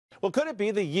Well, could it be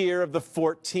the year of the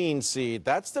 14 seed?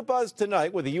 That's the buzz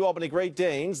tonight with the UAlbany Great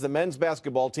Danes, the men's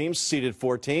basketball team seeded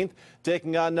 14th,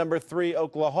 taking on number 3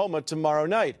 Oklahoma tomorrow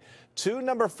night. Two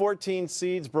number 14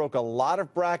 seeds broke a lot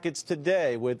of brackets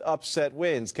today with upset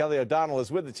wins. Kelly O'Donnell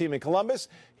is with the team in Columbus.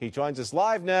 He joins us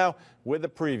live now with a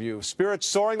preview. Spirits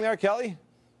soaring there, Kelly?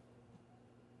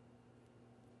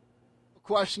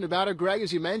 Question about it, Greg.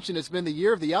 As you mentioned, it's been the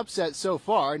year of the upset so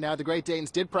far. Now, the Great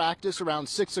Danes did practice around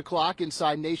 6 o'clock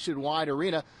inside Nationwide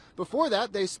Arena. Before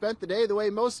that, they spent the day the way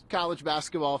most college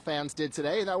basketball fans did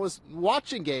today, and that was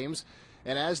watching games.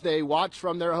 And as they watched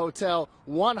from their hotel,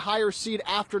 one higher seed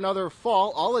after another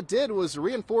fall, all it did was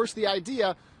reinforce the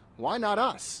idea, why not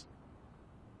us?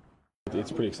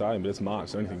 It's pretty exciting, but it's March,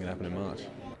 so anything can happen in March.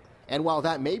 And while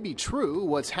that may be true,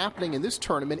 what's happening in this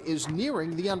tournament is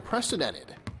nearing the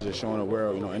unprecedented. Just showing the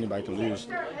world, anybody can lose.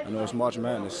 I know it's March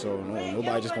Madness, so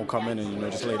nobody just gonna come in and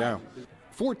just lay down.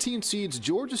 14 seeds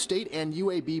Georgia State and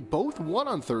UAB both won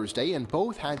on Thursday, and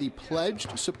both had the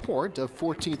pledged support of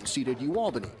 14th seeded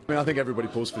UAlbany. I think everybody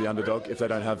pulls for the underdog if they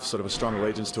don't have sort of a strong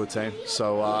allegiance to a team.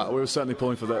 So we were certainly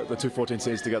pulling for the two 14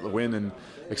 seeds to get the win, and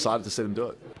excited to see them do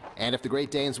it. And if the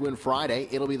Great Danes win Friday,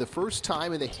 it'll be the first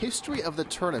time in the history of the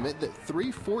tournament that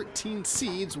 3 14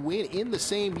 seeds win in the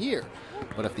same year.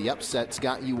 But if the upsets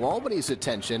got UAlbany's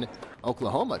attention,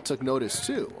 Oklahoma took notice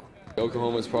too.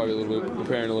 Oklahoma's probably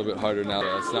preparing a little bit harder now.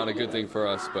 It's not a good thing for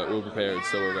us, but we're prepared,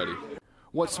 so we're ready.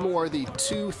 What's more, the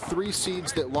 2 3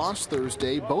 seeds that lost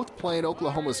Thursday both play in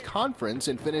Oklahoma's conference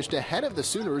and finished ahead of the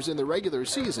Sooners in the regular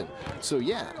season. So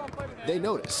yeah, they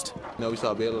noticed. We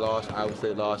saw Baylor lost, Iowa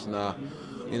State lost, and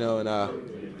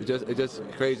it's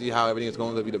just crazy how everything is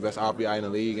going to be the best RPI in the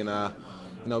league, and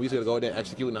we just got to go there and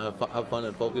execute and have fun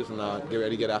and focus and get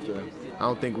ready to get after them. I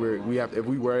don't think if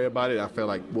we worry about it, I feel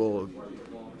like we'll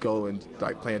go and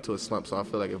play into a slump. So I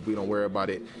feel like if we don't worry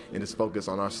about it and just focus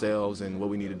on ourselves and what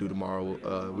we need to do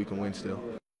tomorrow, we can win still.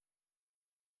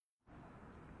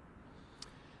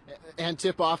 And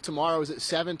tip-off tomorrow is at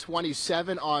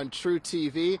 7:27 on True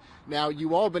TV. Now,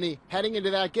 UAlbany, heading into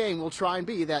that game, will try and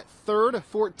be that third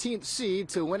 14th seed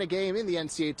to win a game in the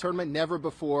NCAA tournament, never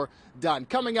before done.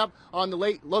 Coming up on the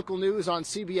late local news on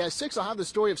CBS 6, I'll have the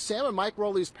story of Sam and Mike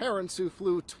Rowley's parents who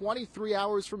flew 23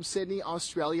 hours from Sydney,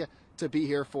 Australia, to be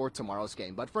here for tomorrow's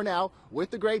game. But for now,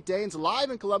 with the Great Danes live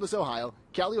in Columbus, Ohio,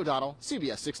 Kelly O'Donnell,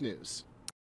 CBS 6 News.